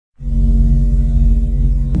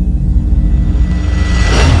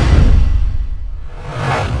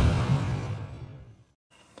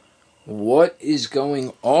is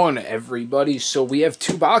going on, everybody? So we have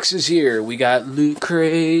 2 boxes here. We got Loot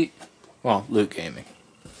Crate, well, Loot Gaming.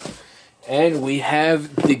 And we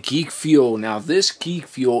have the GeekFuel. Now, this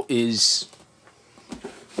GeekFuel is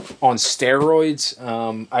on steroids.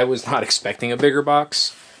 I was not expecting a bigger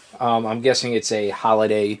box. I'm guessing it's a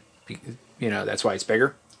holiday, you know, that's why it's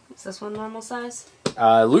bigger. Is this one normal size?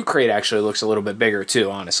 Loot Crate actually looks a little bit bigger too,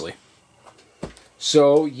 honestly.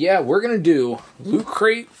 So, yeah, we're going to do Loot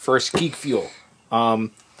Crate versus GeekFuel.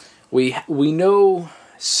 We know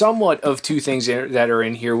somewhat of 2 things that are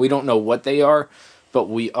in here. We don't know what they are, but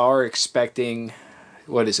we are expecting,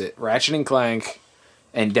 what is it, Ratchet & Clank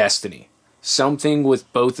and Destiny. Something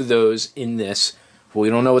with both of those in this.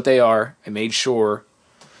 We don't know what they are. I made sure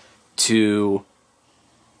to...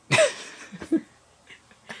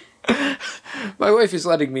 My wife is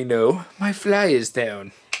letting me know my fly is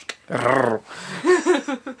down.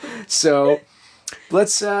 So,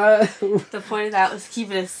 let's... The point of that was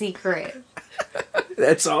keep it a secret.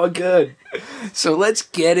 That's all good. So, let's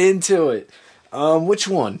get into it. Which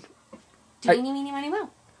one? Do eeny, meeny, miny, moe.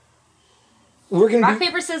 We're gonna Rock,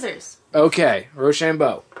 paper, scissors. Okay,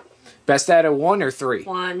 Rochambeau. Best out of 1 or 3?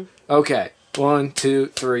 1. Okay, 1, 2,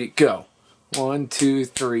 3, go. 1, 2,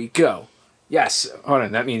 3, go. Yes. Hold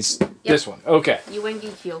on, that means this one. Okay. You win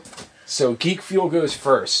GeekFuel. So GeekFuel goes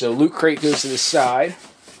first. So Loot Crate goes to the side.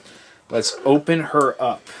 Let's open her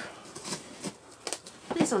up.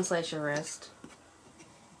 Please don't slice your wrist.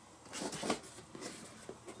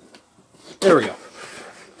 There we go.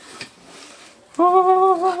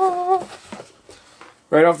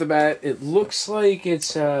 Right off the bat, it looks like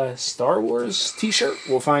it's a Star Wars t-shirt.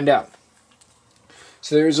 We'll find out.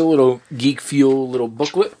 So there's a little GeekFuel little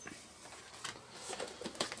booklet.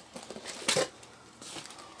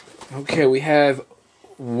 Okay, we have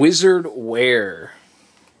Wizard Wear.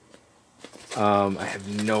 I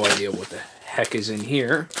have no idea what the heck is in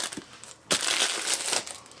here.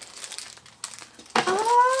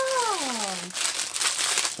 Oh!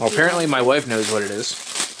 Well, apparently my wife knows what it is.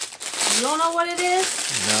 You don't know what it is?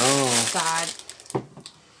 No. God.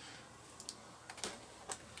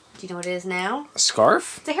 Do you know what it is now? A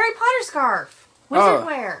scarf? It's a Harry Potter scarf. Wizard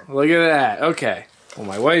wear. Look at that. Okay. Well,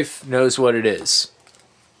 my wife knows what it is.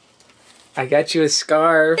 I got you a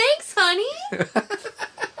scarf. Thanks, honey.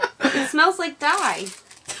 It smells like dye.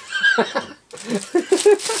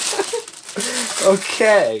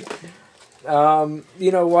 Okay.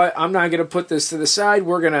 You know what? I'm not going to put this to the side.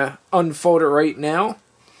 We're going to unfold it right now.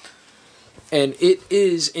 And it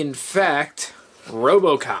is, in fact,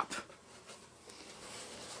 RoboCop.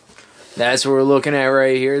 That's what we're looking at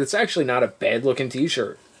right here. That's actually not a bad-looking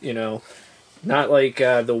t-shirt, you know. Not like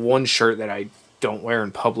the one shirt that I don't wear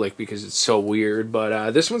in public because it's so weird.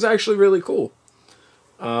 But this one's actually really cool.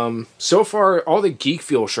 So far, all the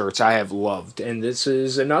GeekFuel shirts I have loved. And this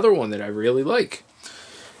is another one that I really like.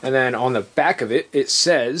 And then on the back of it, it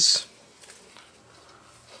says...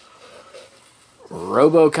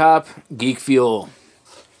 RoboCop GeekFuel.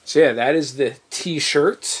 So yeah, that is the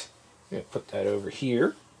t-shirt. I'm going to put that over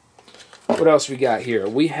here. What else we got here?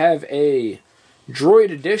 We have a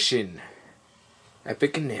Droid Edition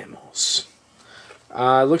Epic Enamels.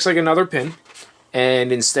 Looks like another pin.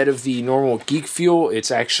 And instead of the normal GeekFuel,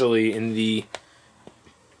 it's actually in the...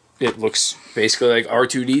 It looks basically like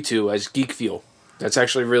R2-D2 as GeekFuel. That's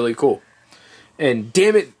actually really cool. And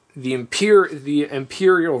damn it, the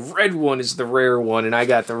Imperial red one is the rare one, and I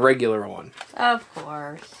got the regular one. Of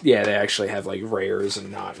course. Yeah, they actually have like rares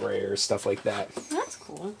and not rares, stuff like that. That's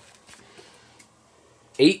cool.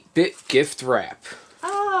 8-bit gift wrap.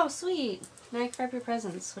 Oh, sweet. Now you can wrap your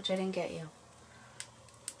presents, which I didn't get you.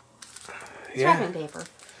 It's wrapping paper.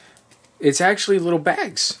 It's actually little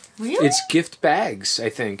bags. Really? It's gift bags, I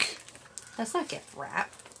think. That's not gift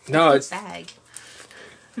wrap. No, it's... bag.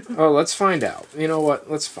 Oh, let's find out. You know what?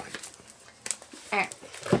 Let's find out. Alright.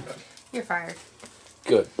 You're fired.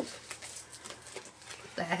 Good.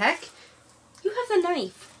 The heck? You have the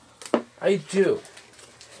knife. I do.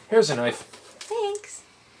 Here's a knife. Thanks.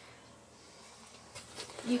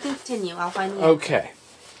 You can continue. I'll find the Okay.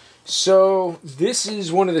 So, this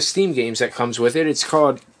is one of the Steam games that comes with it. It's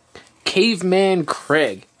called Caveman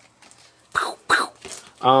Craig.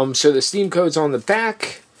 So the Steam code's on the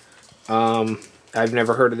back. I've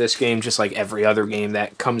never heard of this game, just like every other game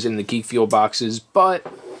that comes in the GeekFuel boxes, but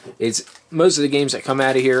most of the games that come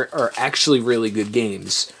out of here are actually really good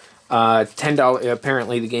games. $10.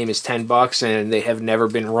 Apparently, the game is $10, and they have never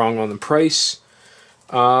been wrong on the price.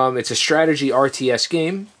 It's a strategy RTS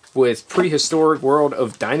game with prehistoric world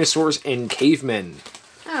of dinosaurs and cavemen.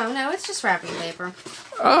 Oh no, it's just wrapping paper.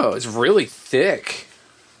 Oh, it's really thick.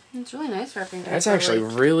 It's really nice wrapping paper. That's actually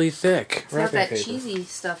really thick. It's not that cheesy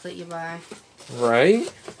stuff that you buy.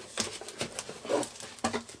 Right?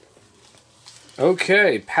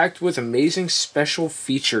 Okay, packed with amazing special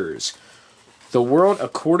features. The world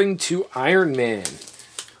according to Iron Man.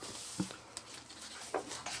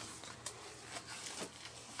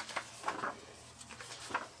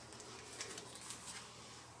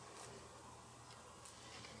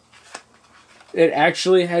 It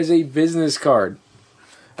actually has a business card.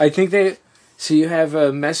 I think they... So you have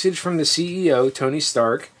a message from the CEO, Tony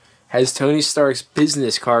Stark. Has Tony Stark's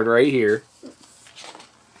business card right here.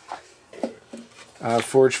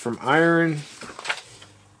 Forged from iron.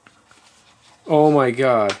 Oh my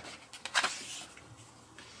god.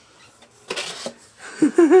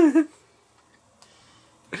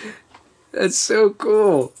 That's so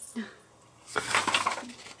cool.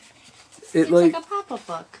 It's like a pop-up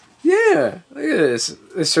book. Yeah, look at this.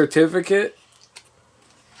 The certificate.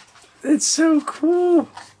 It's so cool.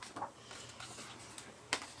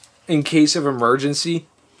 In case of emergency.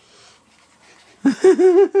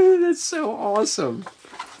 That's so awesome.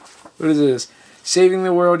 What is this? Saving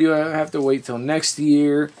the world, you have to wait till next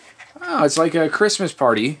year. Oh, it's like a Christmas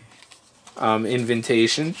party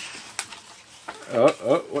invitation.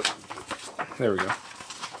 What? There we go.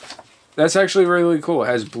 That's actually really cool. It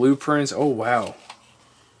has blueprints. Oh, wow.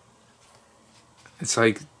 It's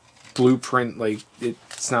like blueprint, like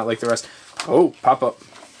it's not like the rest. Oh, pop up.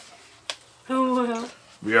 Oh, wow.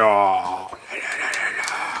 Yeah.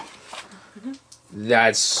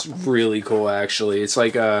 That's really cool, actually. It's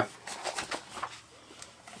like a...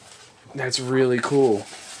 That's really cool.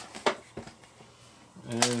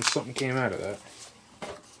 And something came out of that.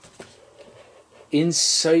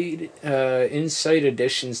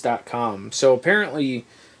 InsightEditions.com. So apparently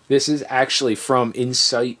this is actually from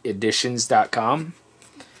InsightEditions.com.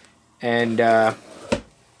 And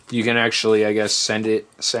you can actually, I guess, send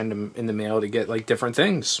them in the mail to get like different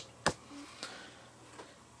things.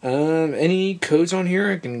 Any codes on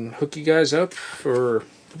here I can hook you guys up for,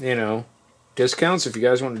 you know, discounts if you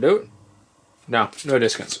guys want to do it? No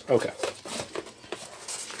discounts. Okay.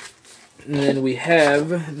 And then we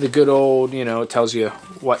have the good old, you know, it tells you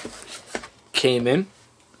what came in.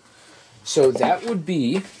 So that would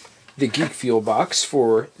be the GeekFuel box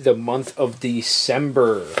for the month of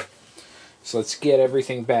December. So let's get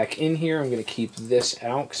everything back in here. I'm going to keep this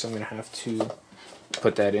out because I'm going to have to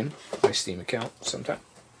put that in my Steam account sometime.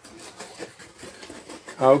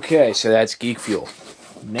 Okay, so that's GeekFuel.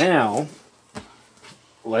 Now,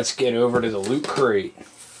 let's get over to the Loot Crate.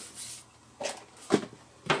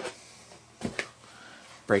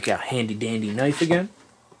 Break out handy dandy knife again.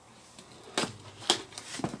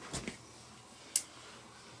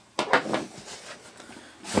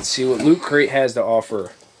 Let's see what Loot Crate has to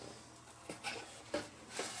offer.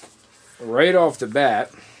 Right off the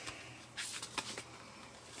bat,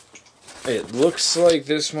 it looks like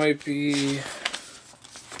this might be...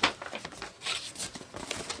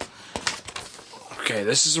 Okay,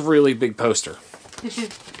 this is a really big poster.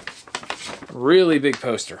 Really big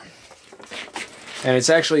poster. And it's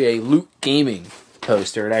actually a LootGaming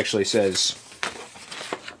poster. It actually says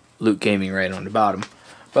LootGaming right on the bottom.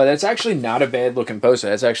 But that's actually not a bad looking poster.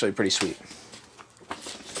 That's actually pretty sweet.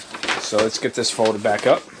 So let's get this folded back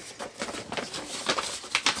up.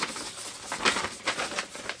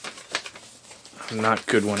 I'm not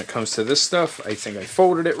good when it comes to this stuff. I think I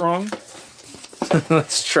folded it wrong.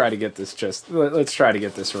 Let's try to get this let's try to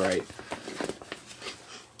get this right.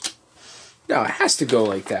 No, it has to go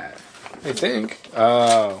like that. I think.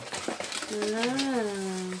 Oh.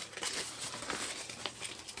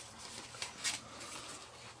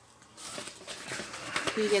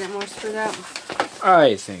 Can you get it more screwed up?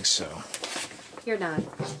 I think so. You're done.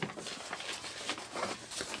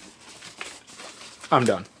 I'm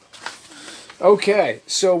done. Okay,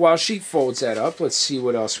 so while she folds that up, let's see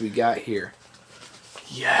what else we got here.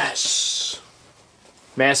 Yes!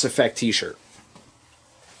 Mass Effect t-shirt.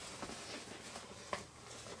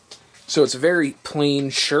 So it's a very plain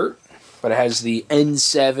shirt, but it has the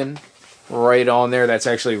N7 right on there. That's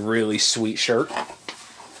actually a really sweet shirt.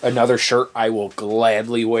 Another shirt I will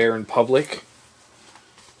gladly wear in public.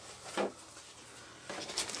 Oh,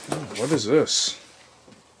 what is this?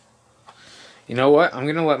 You know what? I'm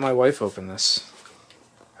going to let my wife open this.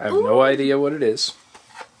 I have no idea what it is.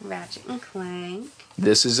 Ratchet and Clank.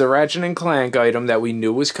 This is a Ratchet and Clank item that we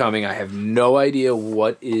knew was coming. I have no idea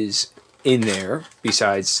what is in there,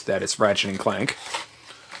 besides that it's Ratchet and Clank.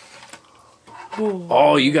 Ooh.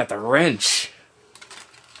 Oh, you got the wrench.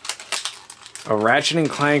 A Ratchet and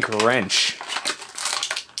Clank wrench.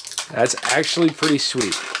 That's actually pretty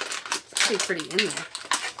sweet. Pretty in there.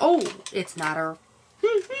 Oh, it's not a...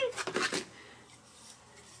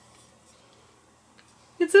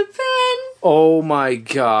 It's a pen! Oh my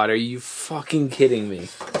god, are you fucking kidding me?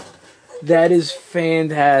 That is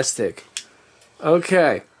fantastic.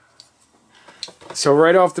 Okay. So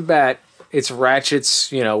right off the bat, it's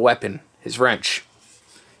Ratchet's, weapon, his wrench.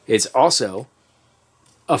 It's also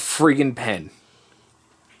a friggin' pen.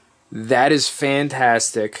 That is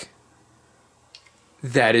fantastic.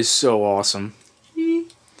 That is so awesome.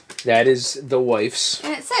 That is the wife's.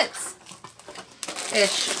 And it sits.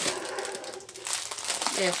 Ish.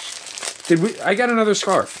 I got another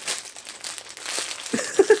scarf.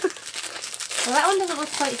 Well, that one doesn't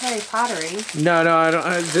look quite Harry Pottery. No, I don't.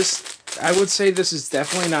 I would say this is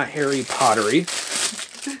definitely not Harry Pottery.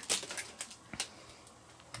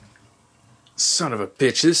 Son of a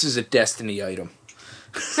bitch, this is a Destiny item.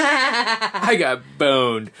 I got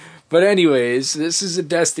boned. But anyways, this is a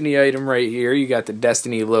Destiny item right here. You got the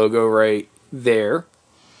Destiny logo right there.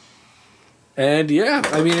 And yeah,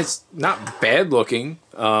 I mean, it's not bad looking,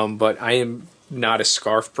 but I am not a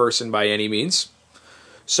scarf person by any means.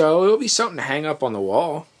 So it'll be something to hang up on the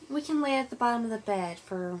wall. We can lay it at the bottom of the bed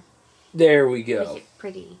for... There we go. Make it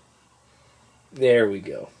pretty. There we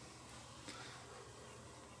go.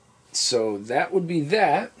 So that would be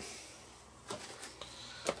that.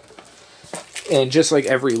 And just like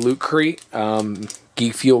every loot crate,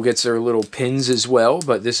 GeekFuel gets their little pins as well.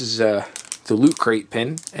 But this is the loot crate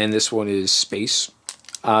pin, and this one is space.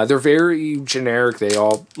 They're very generic. They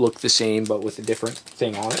all look the same, but with a different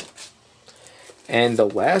thing on it. And the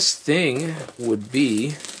last thing would be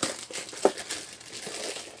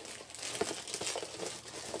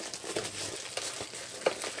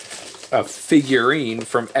a figurine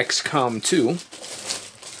from XCOM 2.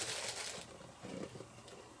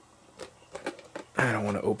 I don't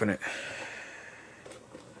want to open it.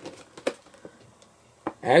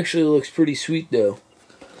 Actually looks pretty sweet though.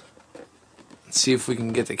 Let's see if we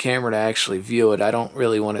can get the camera to actually view it. I don't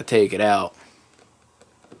really want to take it out.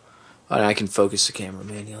 And I can focus the camera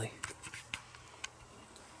manually.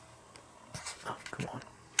 Oh, come on.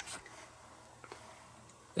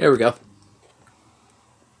 There we go.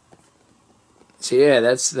 So yeah,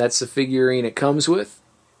 that's the figurine it comes with.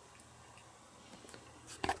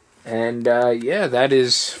 And yeah, that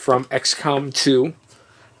is from XCOM 2.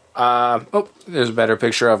 Oh, there's a better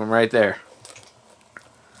picture of him right there.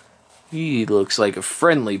 He looks like a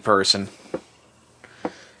friendly person.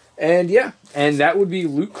 And yeah, and that would be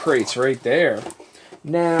loot crates right there.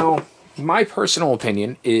 Now, my personal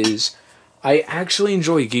opinion is I actually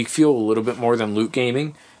enjoy GeekFuel a little bit more than Loot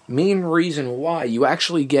Gaming. Main reason why, you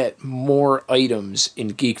actually get more items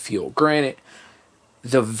in GeekFuel. Granted,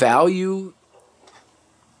 the value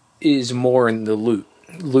is more in the loot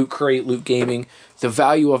crate, Loot Gaming. The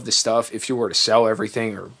value of the stuff, if you were to sell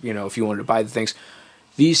everything, or if you wanted to buy the things,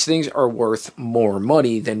 these things are worth more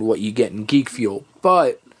money than what you get in GeekFuel.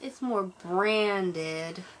 But it's more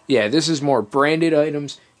branded. Yeah, this is more branded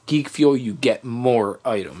items. GeekFuel, you get more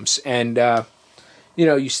items, and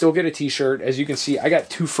you still get a t-shirt. As you can see, I got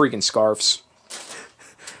 2 freaking scarves.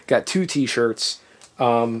 Got 2 t-shirts.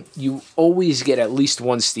 You always get at least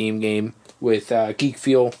 1 Steam game with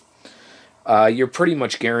GeekFuel. You're pretty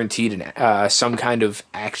much guaranteed some kind of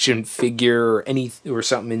action figure or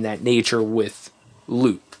something in that nature with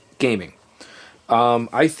Loot Gaming.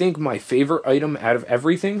 I think my favorite item out of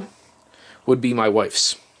everything would be my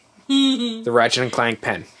wife's. The Ratchet and Clank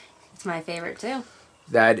pen. It's my favorite too.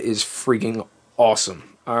 That is freaking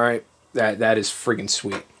awesome. Alright? That is freaking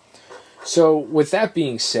sweet. So, with that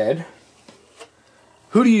being said,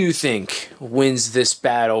 who do you think wins this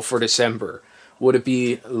battle for December? Would it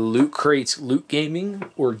be Loot Crate's Loot Gaming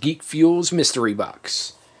or GeekFuel's Mystery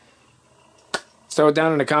Box? Throw it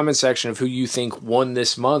down in the comment section of who you think won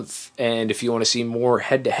this month. And if you want to see more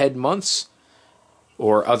head-to-head months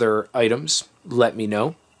or other items, let me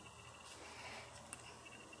know.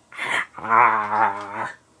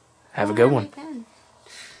 Have a good one.